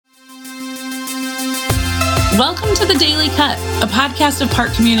Welcome to The Daily Cut, a podcast of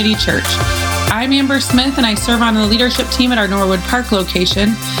Park Community Church. I'm Amber Smith, and I serve on the leadership team at our Norwood Park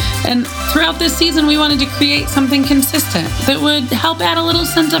location. And throughout this season, we wanted to create something consistent that would help add a little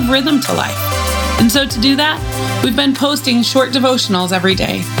sense of rhythm to life. And so to do that, we've been posting short devotionals every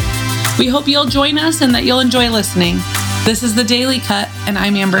day. We hope you'll join us and that you'll enjoy listening. This is The Daily Cut, and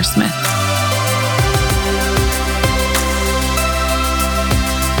I'm Amber Smith.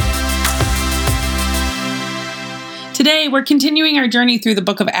 Today, we're continuing our journey through the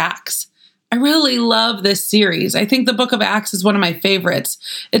book of Acts. I really love this series. I think the book of Acts is one of my favorites.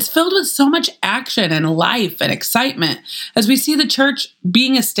 It's filled with so much action and life and excitement as we see the church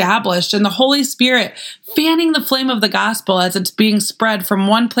being established and the Holy Spirit fanning the flame of the gospel as it's being spread from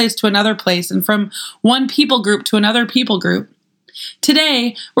one place to another place and from one people group to another people group.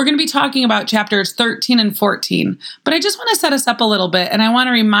 Today, we're going to be talking about chapters 13 and 14, but I just want to set us up a little bit, and I want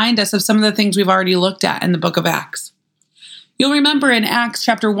to remind us of some of the things we've already looked at in the book of Acts. You'll remember in Acts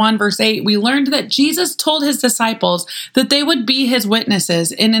chapter 1, verse 8, we learned that Jesus told his disciples that they would be his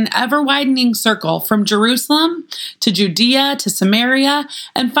witnesses in an ever-widening circle from Jerusalem to Judea to Samaria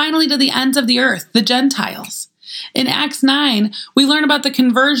and finally to the ends of the earth, the Gentiles. In Acts 9, we learn about the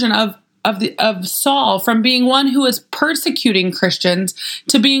conversion of Saul from being one who is persecuting Christians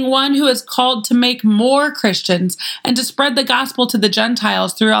to being one who is called to make more Christians and to spread the gospel to the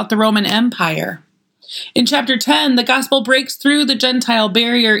Gentiles throughout the Roman Empire. In chapter 10, the gospel breaks through the Gentile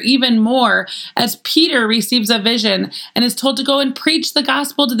barrier even more as Peter receives a vision and is told to go and preach the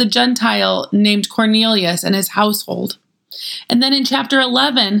gospel to the Gentile named Cornelius and his household. And then in chapter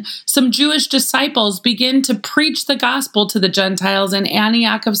 11, some Jewish disciples begin to preach the gospel to the Gentiles in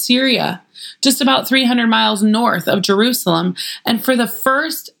Antioch of Syria, just about 300 miles north of Jerusalem, and for the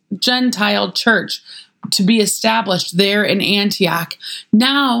first Gentile church to be established there in Antioch.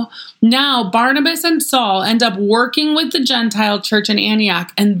 Now Barnabas and Saul end up working with the Gentile church in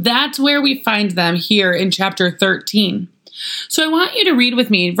Antioch, and that's where we find them here in chapter 13. So I want you to read with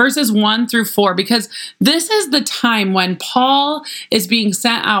me verses 1 through 4, because this is the time when Paul is being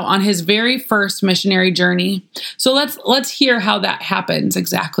sent out on his very first missionary journey. So let's hear how that happens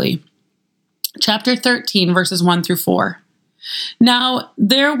exactly. Chapter 13, verses 1 through 4. Now,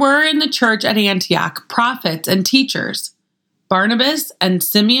 there were in the church at Antioch prophets and teachers, Barnabas and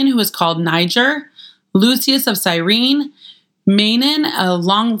Simeon, who was called Niger, Lucius of Cyrene, Manaen, a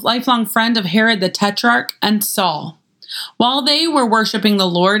lifelong friend of Herod the Tetrarch, and Saul. While they were worshiping the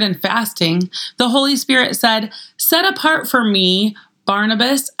Lord and fasting, the Holy Spirit said, "Set apart for me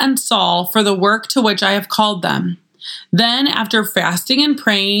Barnabas and Saul for the work to which I have called them." Then, after fasting and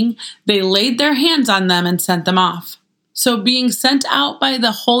praying, they laid their hands on them and sent them off. So being sent out by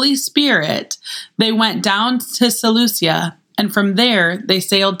the Holy Spirit, they went down to Seleucia, and from there they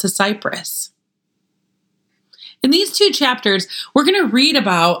sailed to Cyprus. In these two chapters, we're going to read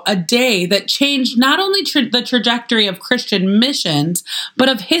about a day that changed not only the trajectory of Christian missions, but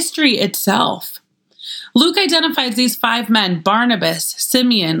of history itself. Luke identifies these 5 men, Barnabas,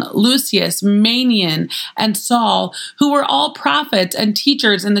 Simeon, Lucius, Manaen, and Saul, who were all prophets and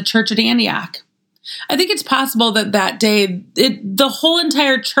teachers in the church at Antioch. I think it's possible that day, the whole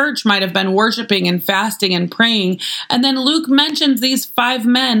entire church might have been worshiping and fasting and praying. And then Luke mentions these 5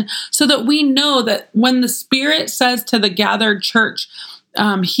 men so that we know that when the Spirit says to the gathered church,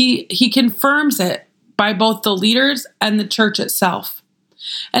 he confirms it by both the leaders and the church itself.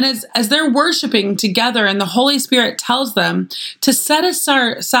 And as they're worshiping together and the Holy Spirit tells them to set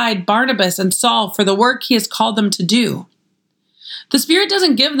aside Barnabas and Saul for the work he has called them to do, the Spirit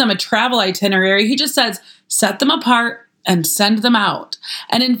doesn't give them a travel itinerary. He just says, set them apart and send them out.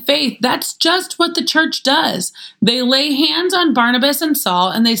 And in faith, that's just what the church does. They lay hands on Barnabas and Saul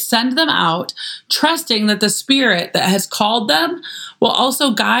and they send them out, trusting that the Spirit that has called them will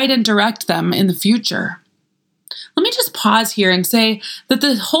also guide and direct them in the future. Let me just pause here and say that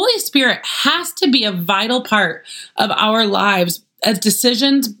the Holy Spirit has to be a vital part of our lives as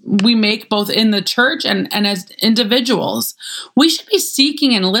decisions we make both in the church and as individuals. We should be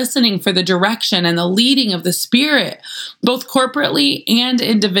seeking and listening for the direction and the leading of the Spirit, both corporately and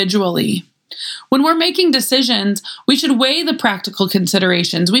individually. When we're making decisions, we should weigh the practical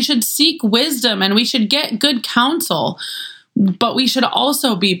considerations. We should seek wisdom and we should get good counsel. But we should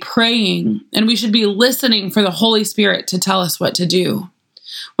also be praying and we should be listening for the Holy Spirit to tell us what to do.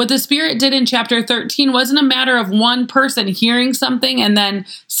 What the Spirit did in chapter 13 wasn't a matter of one person hearing something and then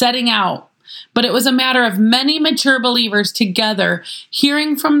setting out, but it was a matter of many mature believers together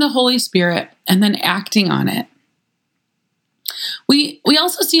hearing from the Holy Spirit and then acting on it. We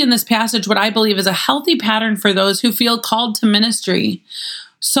also see in this passage what I believe is a healthy pattern for those who feel called to ministry.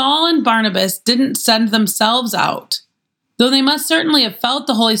 Saul and Barnabas didn't send themselves out, though they must certainly have felt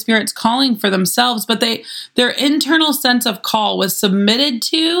the Holy Spirit's calling for themselves, but their internal sense of call was submitted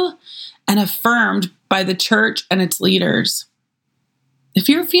to and affirmed by the church and its leaders. If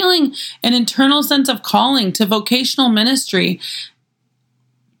you're feeling an internal sense of calling to vocational ministry,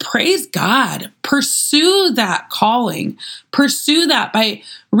 praise God. Pursue that calling. Pursue that by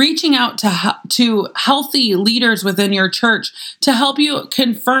reaching out to healthy leaders within your church to help you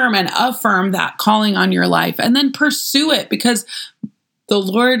confirm and affirm that calling on your life. And then pursue it, because the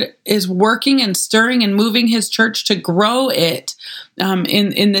Lord is working and stirring and moving his church to grow it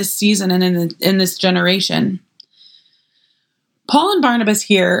in this season and in this generation. Paul and Barnabas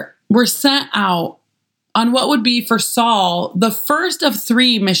here were sent out on what would be for Saul the first of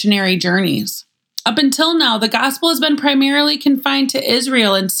 3 missionary journeys. Up until now, the gospel has been primarily confined to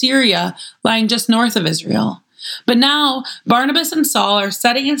Israel and Syria, lying just north of Israel. But now, Barnabas and Saul are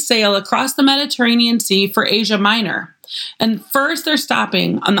setting sail across the Mediterranean Sea for Asia Minor. And first, they're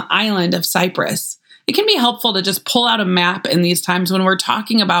stopping on the island of Cyprus. It can be helpful to just pull out a map in these times when we're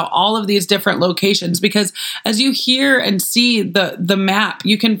talking about all of these different locations, because as you hear and see the map,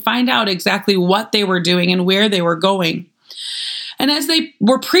 you can find out exactly what they were doing and where they were going. And as they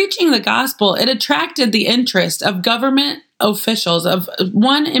were preaching the gospel, it attracted the interest of government officials, of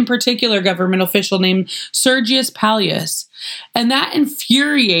one in particular government official named Sergius Paulus. And that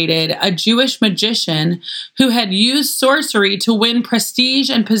infuriated a Jewish magician who had used sorcery to win prestige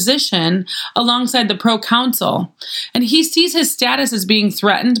and position alongside the proconsul. And he sees his status as being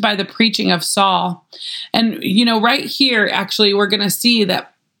threatened by the preaching of Saul. And, right here, actually, we're going to see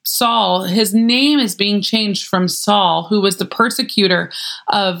that Saul, his name is being changed from Saul, who was the persecutor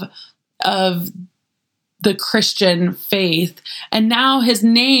of the Christian faith. And now his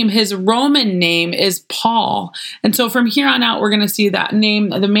Roman name is Paul. And so from here on out, we're going to see that name,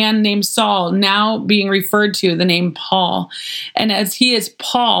 the man named Saul, now being referred to the name Paul. And as he is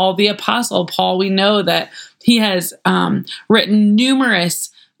Paul, the Apostle Paul, we know that he has written numerous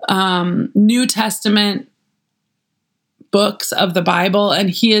New Testament books of the Bible,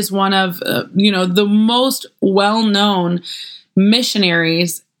 and he is one of the most well-known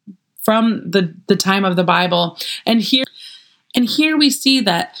missionaries from the time of the Bible. And here we see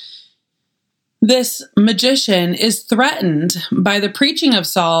that this magician is threatened by the preaching of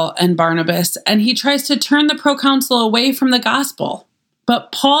Saul and Barnabas, and he tries to turn the proconsul away from the gospel.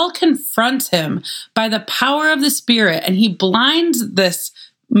 But Paul confronts him by the power of the Spirit, and he blinds this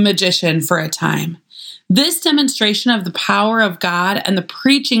magician for a time. This demonstration of the power of God and the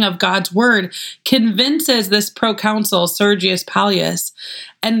preaching of God's word convinces this proconsul, Sergius Paulus,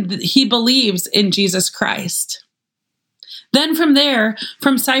 and he believes in Jesus Christ. Then from there,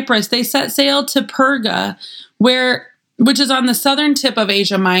 from Cyprus, they set sail to Perga, which is on the southern tip of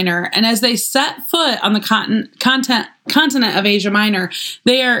Asia Minor. And as they set foot on the continent of Asia Minor,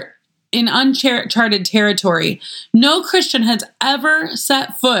 they are in uncharted territory. No Christian has ever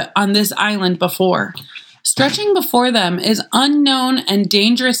set foot on this island before. Stretching before them is unknown and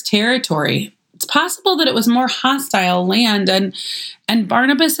dangerous territory. It's possible that it was more hostile land, and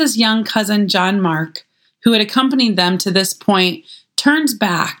Barnabas' young cousin John Mark, who had accompanied them to this point, turns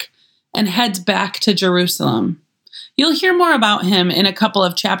back and heads back to Jerusalem. You'll hear more about him in a couple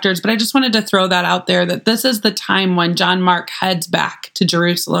of chapters, but I just wanted to throw that out there, that this is the time when John Mark heads back to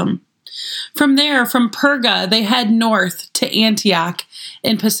Jerusalem. From there, from Perga, they head north to Antioch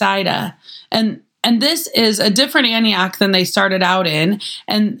in Pisidia. And this is a different Antioch than they started out in.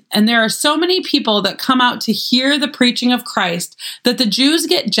 And there are so many people that come out to hear the preaching of Christ that the Jews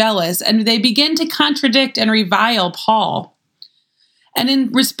get jealous and they begin to contradict and revile Paul. And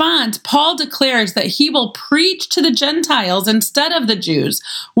in response, Paul declares that he will preach to the Gentiles instead of the Jews,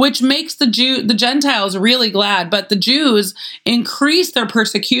 which makes the Gentiles really glad. But the Jews increase their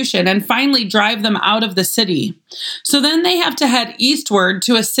persecution and finally drive them out of the city. So then they have to head eastward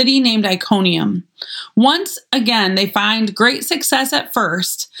to a city named Iconium. Once again, they find great success at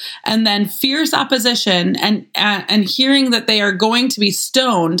first, and then fierce opposition, and hearing that they are going to be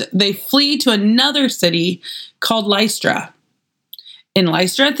stoned, they flee to another city called Lystra. In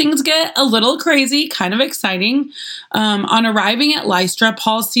Lystra, things get a little crazy, kind of exciting. On arriving at Lystra,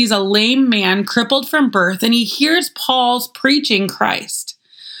 Paul sees a lame man crippled from birth, and he hears Paul's preaching Christ.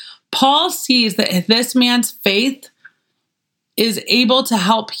 Paul sees that this man's faith is able to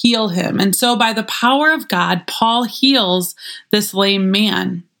help heal him. And so by the power of God, Paul heals this lame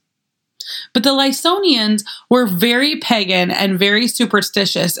man. But the Lysonians were very pagan and very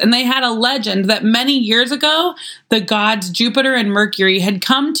superstitious, and they had a legend that many years ago, the gods Jupiter and Mercury had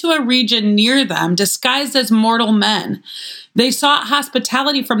come to a region near them disguised as mortal men. They sought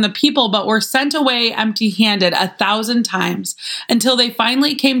hospitality from the people, but were sent away empty-handed 1,000 times until they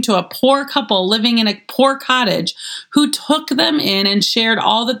finally came to a poor couple living in a poor cottage who took them in and shared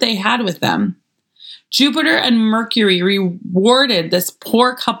all that they had with them. Jupiter and Mercury rewarded this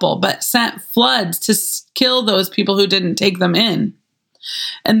poor couple, but sent floods to kill those people who didn't take them in.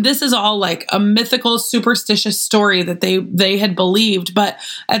 And this is all like a mythical, superstitious story that they had believed. But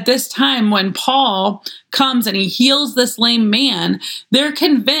at this time, when Paul comes and he heals this lame man, they're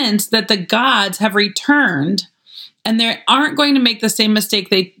convinced that the gods have returned and they aren't going to make the same mistake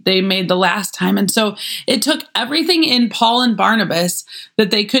they made the last time. And so it took everything in Paul and Barnabas that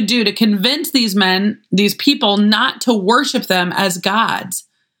they could do to convince these people, not to worship them as gods.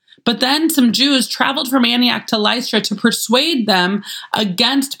 But then some Jews traveled from Antioch to Lystra to persuade them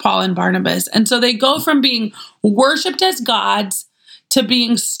against Paul and Barnabas. And so they go from being worshiped as gods to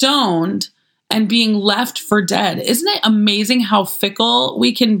being stoned and being left for dead. Isn't it amazing how fickle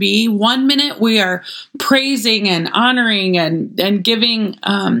we can be? One minute we are praising and honoring and giving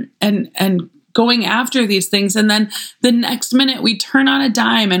and going after these things, and then the next minute we turn on a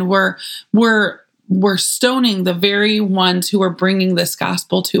dime and we're stoning the very ones who are bringing this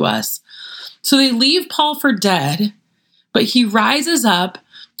gospel to us. So they leave Paul for dead, but he rises up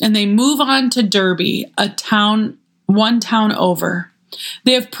and they move on to Derbe, one town over.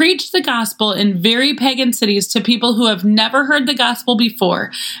 They have preached the gospel in very pagan cities to people who have never heard the gospel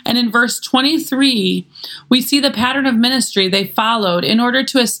before. And in verse 23, we see the pattern of ministry they followed in order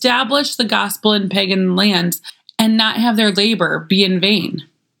to establish the gospel in pagan lands and not have their labor be in vain.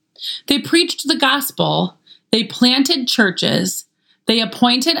 They preached the gospel, they planted churches, they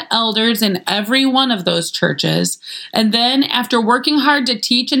appointed elders in every one of those churches, and then after working hard to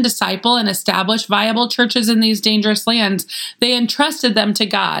teach and disciple and establish viable churches in these dangerous lands, they entrusted them to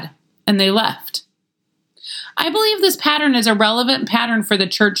God, and they left. I believe this pattern is a relevant pattern for the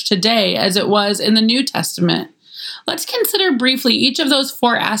church today as it was in the New Testament. Let's consider briefly each of those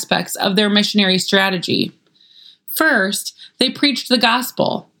 4 aspects of their missionary strategy. First, they preached the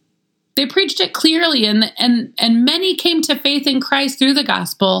gospel. They preached it clearly, and many came to faith in Christ through the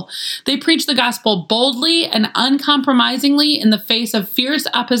gospel. They preached the gospel boldly and uncompromisingly in the face of fierce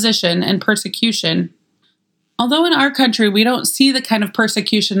opposition and persecution. Although in our country we don't see the kind of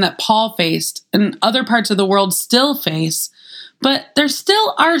persecution that Paul faced and other parts of the world still face, but there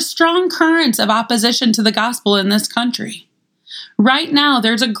still are strong currents of opposition to the gospel in this country. Right now,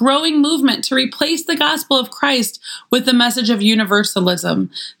 there's a growing movement to replace the gospel of Christ with the message of universalism,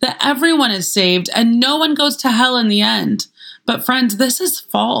 that everyone is saved and no one goes to hell in the end. But friends, this is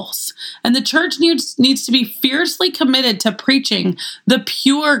false, and the church needs to be fiercely committed to preaching the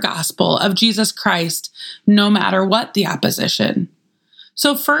pure gospel of Jesus Christ, no matter what the opposition.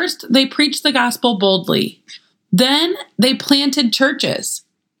 So first, they preached the gospel boldly. Then they planted churches.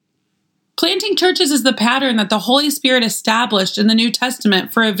 Planting churches is the pattern that the Holy Spirit established in the New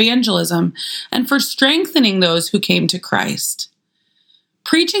Testament for evangelism and for strengthening those who came to Christ.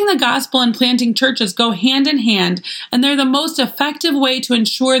 Preaching the gospel and planting churches go hand in hand, and they're the most effective way to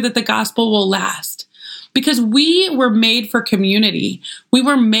ensure that the gospel will last. Because we were made for community. We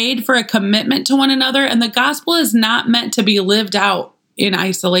were made for a commitment to one another, and the gospel is not meant to be lived out in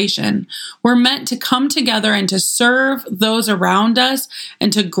isolation. We're meant to come together and to serve those around us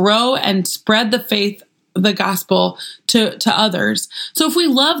and to grow and spread the faith, the gospel to others. So if we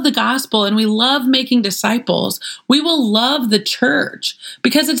love the gospel and we love making disciples, we will love the church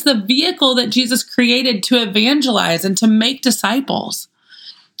because it's the vehicle that Jesus created to evangelize and to make disciples.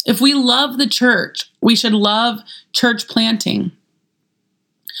 If we love the church, we should love church planting.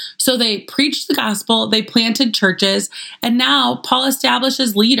 So they preached the gospel, they planted churches, and now Paul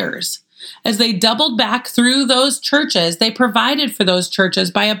establishes leaders. As they doubled back through those churches, they provided for those churches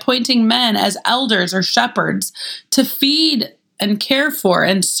by appointing men as elders or shepherds to feed and care for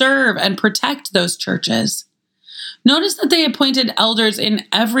and serve and protect those churches. Notice that they appointed elders in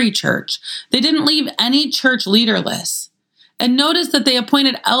every church. They didn't leave any church leaderless. And notice that they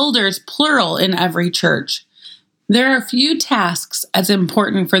appointed elders, plural, in every church. There are few tasks as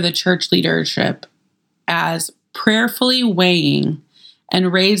important for the church leadership as prayerfully weighing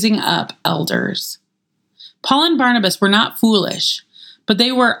and raising up elders. Paul and Barnabas were not foolish, but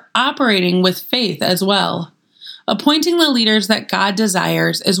they were operating with faith as well. Appointing the leaders that God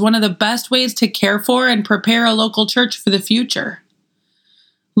desires is one of the best ways to care for and prepare a local church for the future.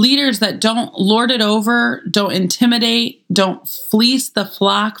 Leaders that don't lord it over, don't intimidate, don't fleece the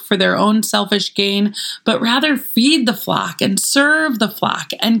flock for their own selfish gain, but rather feed the flock and serve the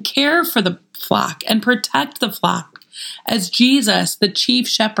flock and care for the flock and protect the flock as Jesus, the chief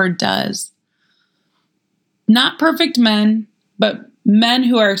shepherd, does. Not perfect men, but men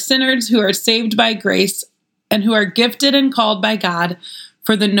who are sinners, who are saved by grace, and who are gifted and called by God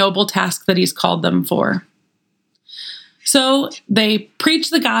for the noble task that He's called them for. So they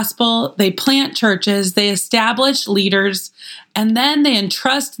preach the gospel, they plant churches, they establish leaders, and then they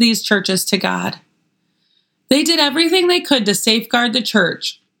entrust these churches to God. They did everything they could to safeguard the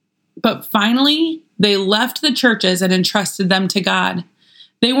church, but finally they left the churches and entrusted them to God.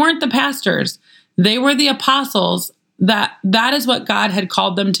 They weren't the pastors, they were the apostles. That is what God had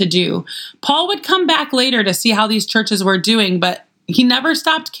called them to do. Paul would come back later to see how these churches were doing, but he never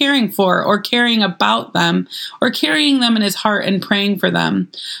stopped caring for or caring about them or carrying them in his heart and praying for them.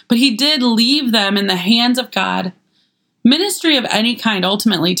 But he did leave them in the hands of God. Ministry of any kind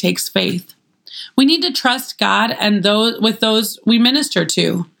ultimately takes faith. We need to trust God and those we minister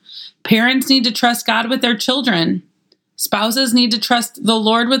to. Parents need to trust God with their children. Spouses need to trust the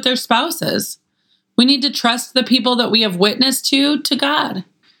Lord with their spouses. We need to trust the people that we have witnessed to God.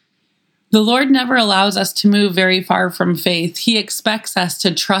 The Lord never allows us to move very far from faith. He expects us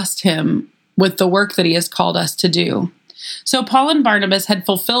to trust Him with the work that He has called us to do. So Paul and Barnabas had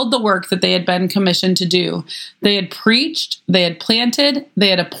fulfilled the work that they had been commissioned to do. They had preached, they had planted, they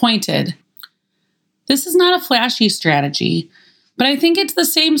had appointed. This is not a flashy strategy, but I think it's the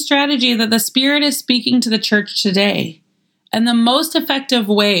same strategy that the Spirit is speaking to the church today, and the most effective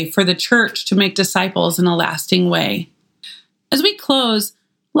way for the church to make disciples in a lasting way. As we close,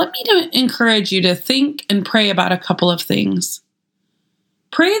 let me encourage you to think and pray about a couple of things.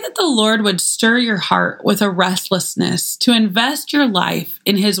 Pray that the Lord would stir your heart with a restlessness to invest your life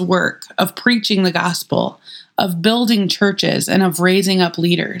in His work of preaching the gospel, of building churches, and of raising up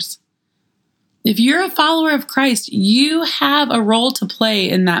leaders. If you're a follower of Christ, you have a role to play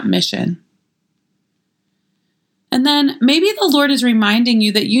in that mission. And then maybe the Lord is reminding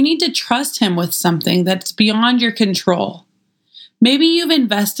you that you need to trust Him with something that's beyond your control. Maybe you've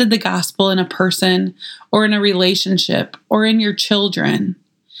invested the gospel in a person or in a relationship or in your children,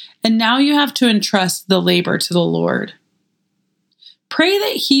 and now you have to entrust the labor to the Lord. Pray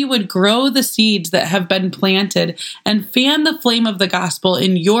that He would grow the seeds that have been planted and fan the flame of the gospel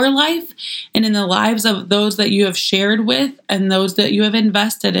in your life and in the lives of those that you have shared with and those that you have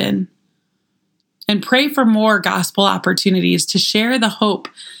invested in. And pray for more gospel opportunities to share the hope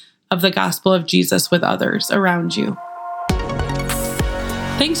of the gospel of Jesus with others around you.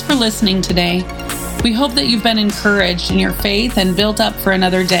 Thanks for listening today. We hope that you've been encouraged in your faith and built up for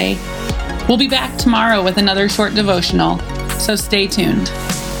another day. We'll be back tomorrow with another short devotional, so stay tuned.